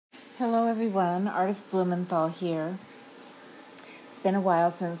Hello everyone, Ardith Blumenthal here. It's been a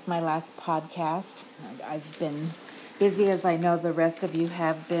while since my last podcast. I've been busy, as I know the rest of you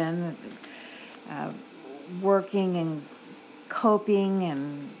have been, working and coping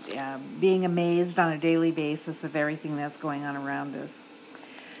and being amazed on a daily basis of everything that's going on around us.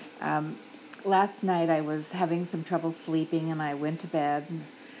 Last night I was having some trouble sleeping and I went to bed.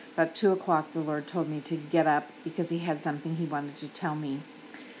 About 2 o'clock the Lord told me to get up because He had something He wanted to tell me.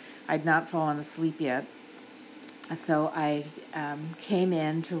 I'd not fallen asleep yet, so I came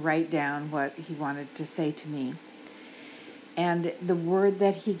in to write down what He wanted to say to me. And the word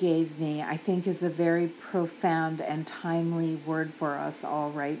that He gave me, I think, is a very profound and timely word for us all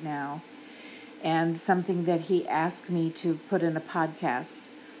right now, and something that He asked me to put in a podcast.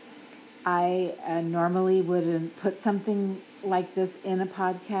 I normally wouldn't put something like this in a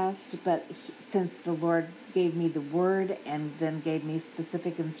podcast, but since the Lord gave me the word and then gave me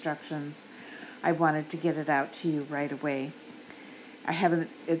specific instructions, I wanted to get it out to you right away.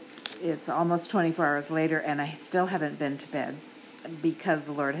 It's almost 24 hours later and I still haven't been to bed because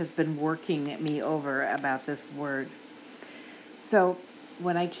the Lord has been working me over about this word. So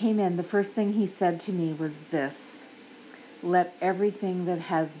when I came in, the first thing He said to me was this: let everything that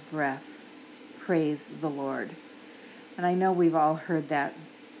has breath praise the Lord. And I know we've all heard that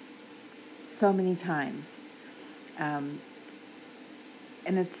so many times. And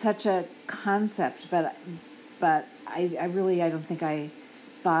it's such a concept, but I don't think I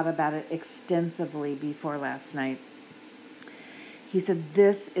thought about it extensively before last night. He said,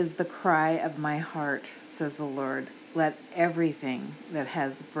 "This is the cry of my heart, says the Lord. Let everything that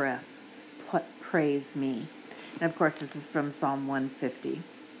has breath praise me." And of course, this is from Psalm 150.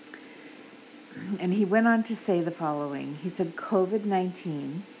 And He went on to say the following. He said,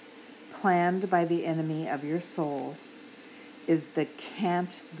 COVID-19, planned by the enemy of your soul, is the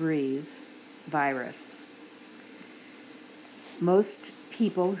can't breathe virus. Most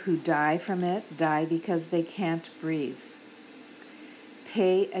people who die from it die because they can't breathe.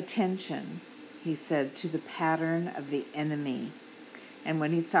 Pay attention, He said, to the pattern of the enemy. And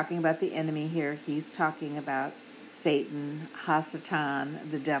when He's talking about the enemy here, He's talking about Satan,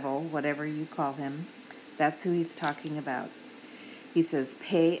 Hasatan, the devil, whatever you call him. That's who He's talking about. He says,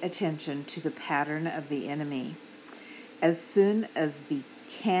 pay attention to the pattern of the enemy. As soon as the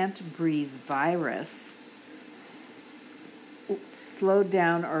can't breathe virus slowed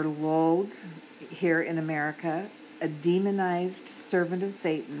down or lulled here in America, a demonized servant of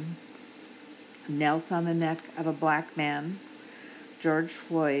Satan knelt on the neck of a black man, George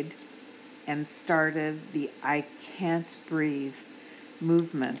Floyd, and started the I Can't Breathe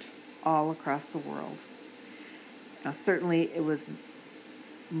movement all across the world. Now, certainly it was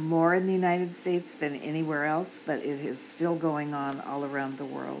more in the United States than anywhere else, but it is still going on all around the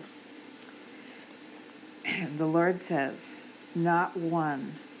world. And the Lord says, not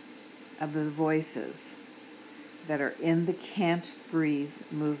one of the voices that are in the Can't Breathe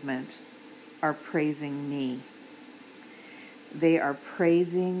movement are praising me. They are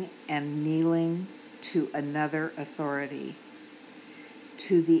praising and kneeling to another authority,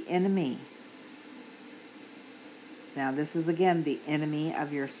 to the enemy. Now, this is again the enemy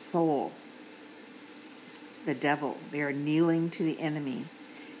of your soul, the devil. They are kneeling to the enemy,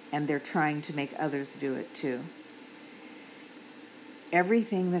 and they're trying to make others do it too.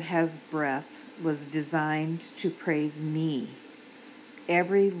 Everything that has breath was designed to praise me.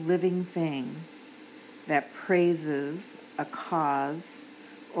 Every living thing that praises a cause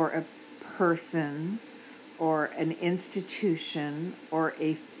or a person or an institution or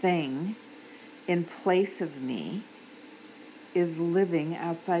a thing in place of me is living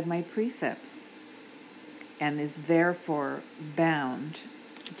outside my precepts and is therefore bound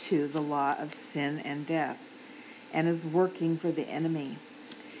to the law of sin and death and is working for the enemy.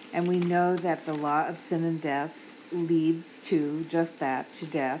 And we know that the law of sin and death leads to just that, to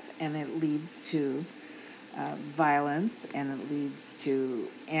death, and it leads to violence, and it leads to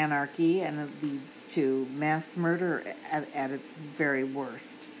anarchy, and it leads to mass murder at its very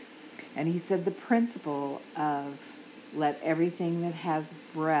worst. And He said the principle of let everything that has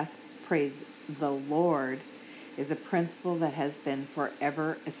breath praise the Lord is a principle that has been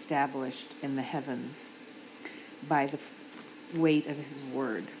forever established in the heavens by the weight of His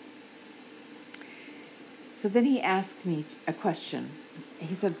word. So then He asked me a question.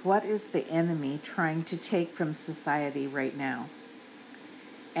 He said, what is the enemy trying to take from society right now?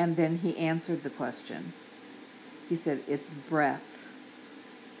 And then He answered the question. He said, it's breath,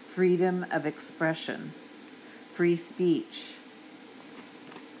 freedom of expression, free speech,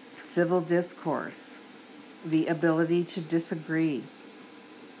 civil discourse, the ability to disagree,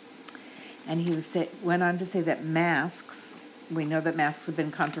 And he went on to say that masks, we know that masks have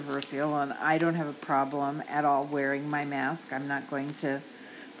been controversial, and I don't have a problem at all wearing my mask. I'm not going to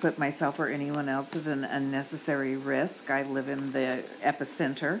put myself or anyone else at an unnecessary risk. I live in the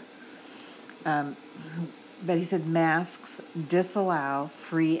epicenter. But he said masks disallow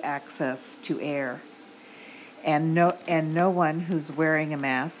free access to air. And no one who's wearing a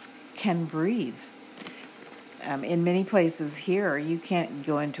mask can breathe. In many places here, you can't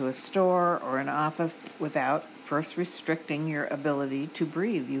go into a store or an office without first restricting your ability to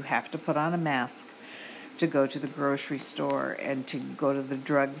breathe. You have to put on a mask to go to the grocery store and to go to the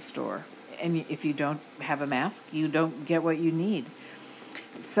drugstore. And if you don't have a mask, you don't get what you need.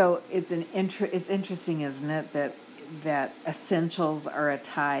 So it's interesting, isn't it, that essentials are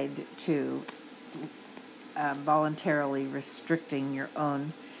tied to voluntarily restricting your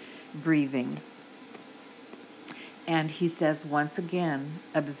own breathing. And he says, once again,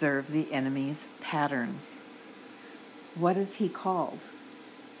 observe the enemy's patterns. What is he called?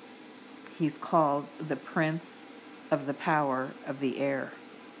 He's called the prince of the power of the air.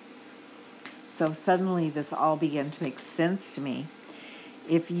 So suddenly this all began to make sense to me.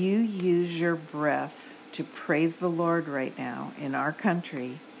 If you use your breath to praise the Lord right now in our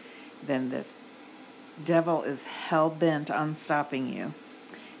country, then the devil is hell-bent on stopping you.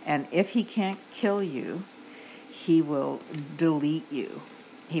 And if he can't kill you, he will delete you.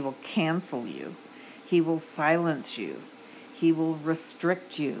 He will cancel you. He will silence you. He will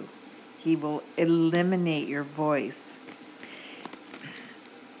restrict you. He will eliminate your voice.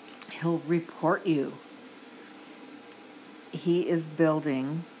 He'll report you. He is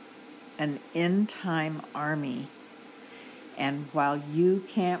building an end-time army. And while you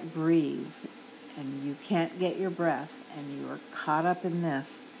can't breathe and you can't get your breath and you are caught up in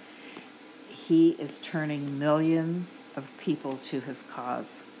this, he is turning millions of people to his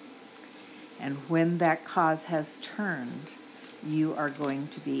cause. And when that cause has turned, you are going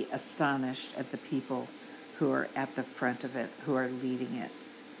to be astonished at the people who are at the front of it, who are leading it.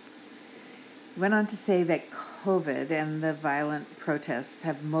 He went on to say that COVID and the violent protests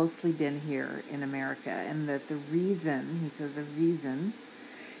have mostly been here in America, and that the reason, he says the reason,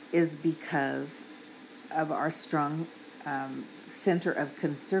 is because of our strong center of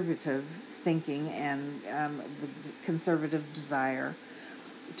conservative thinking and the conservative desire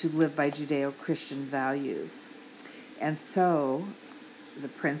to live by Judeo-Christian values. And so the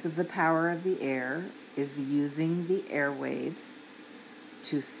prince of the power of the air is using the airwaves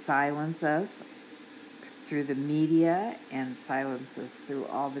to silence us through the media and silence us through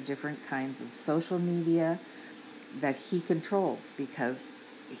all the different kinds of social media that he controls, because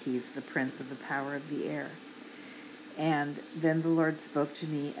he's the prince of the power of the air. And then the Lord spoke to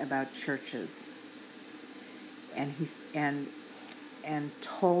me about churches, and and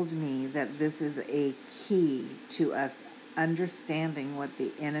told me that this is a key to us understanding what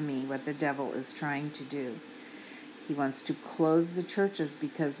the enemy, what the devil is trying to do. He wants to close the churches,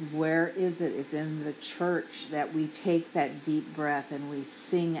 because where is it? It's in the church that we take that deep breath and we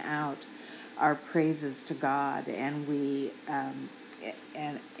sing out our praises to God, and we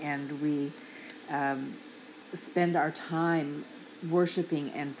spend our time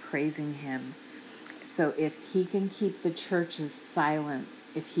worshiping and praising him. So if he can keep the churches silent,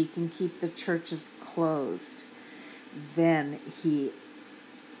 if he can keep the churches closed, then he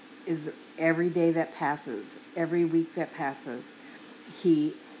is, every day that passes, every week that passes,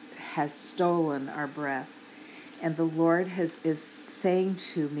 he has stolen our breath. And the Lord is saying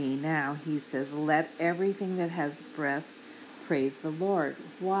to me now, he says, let everything that has breath praise the Lord.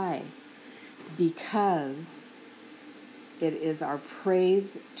 Why? Because it is our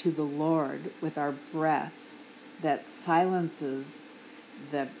praise to the Lord with our breath that silences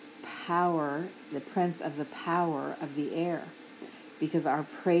the power, the prince of the power of the air. Because our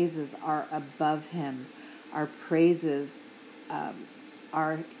praises are above him. Our praises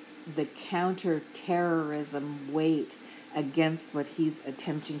are the counter-terrorism weight against what he's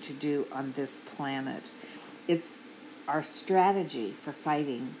attempting to do on this planet. It's our strategy for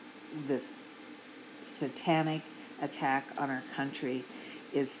fighting this satanic attack on our country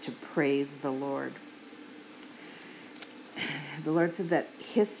is to praise the Lord. The Lord said that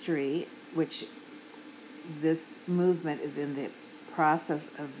history, which this movement is in the process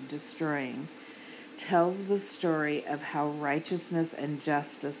of destroying, tells the story of how righteousness and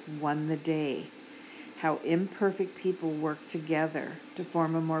justice won the day, how imperfect people worked together to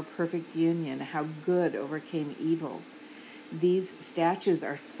form a more perfect union, how good overcame evil. These statues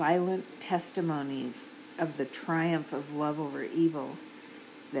are silent testimonies of the triumph of love over evil,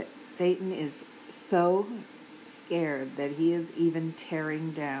 that Satan is so scared that he is even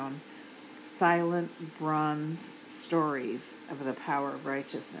tearing down silent bronze stories of the power of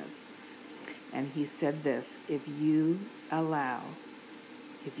righteousness. And he said this, if you,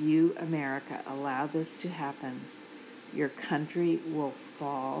 America, allow this to happen, your country will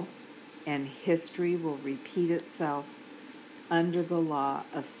fall and history will repeat itself under the law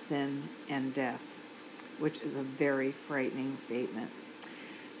of sin and death, which is a very frightening statement.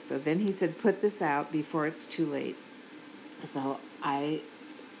 So then he said, put this out before it's too late. So I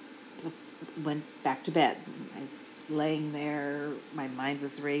went back to bed. I was laying there, my mind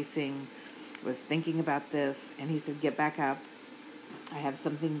was racing, was thinking about this, and he said, get back up. I have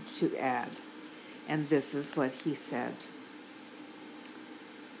something to add. And this is what he said.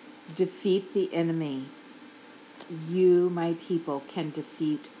 Defeat the enemy. You, my people, can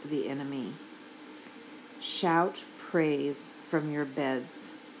defeat the enemy. Shout praise from your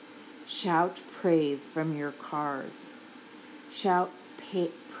beds. Shout praise from your cars. Shout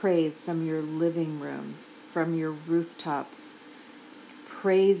praise from your living rooms, from your rooftops.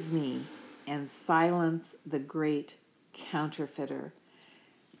 Praise me and silence the great counterfeiter,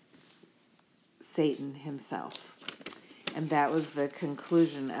 Satan himself. And that was the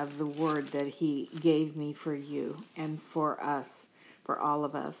conclusion of the word that he gave me for you and for us, for all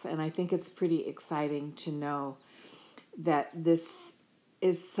of us. And I think it's pretty exciting to know that this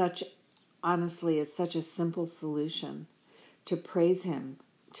is such a simple solution to praise him,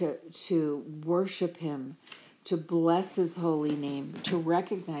 to worship him, to bless his holy name, to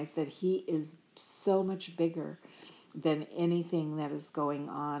recognize that he is so much bigger than anything that is going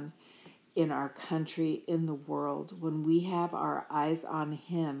on in our country, in the world. When we have our eyes on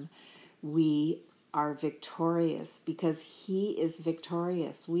him, we are victorious because he is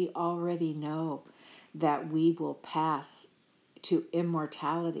victorious. We already know that we will pass to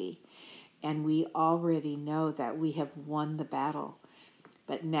immortality, and we already know that we have won the battle.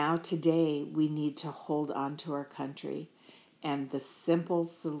 But now today we need to hold on to our country, and the simple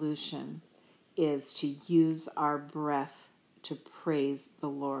solution is to use our breath to praise the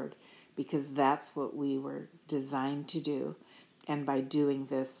Lord, because that's what we were designed to do. And by doing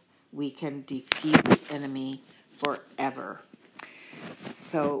this, we can defeat the enemy forever.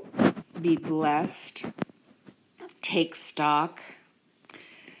 So be blessed. Take stock.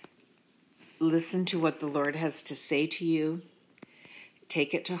 Listen to what the Lord has to say to you.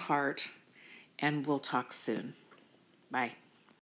 Take it to heart, and we'll talk soon. Bye.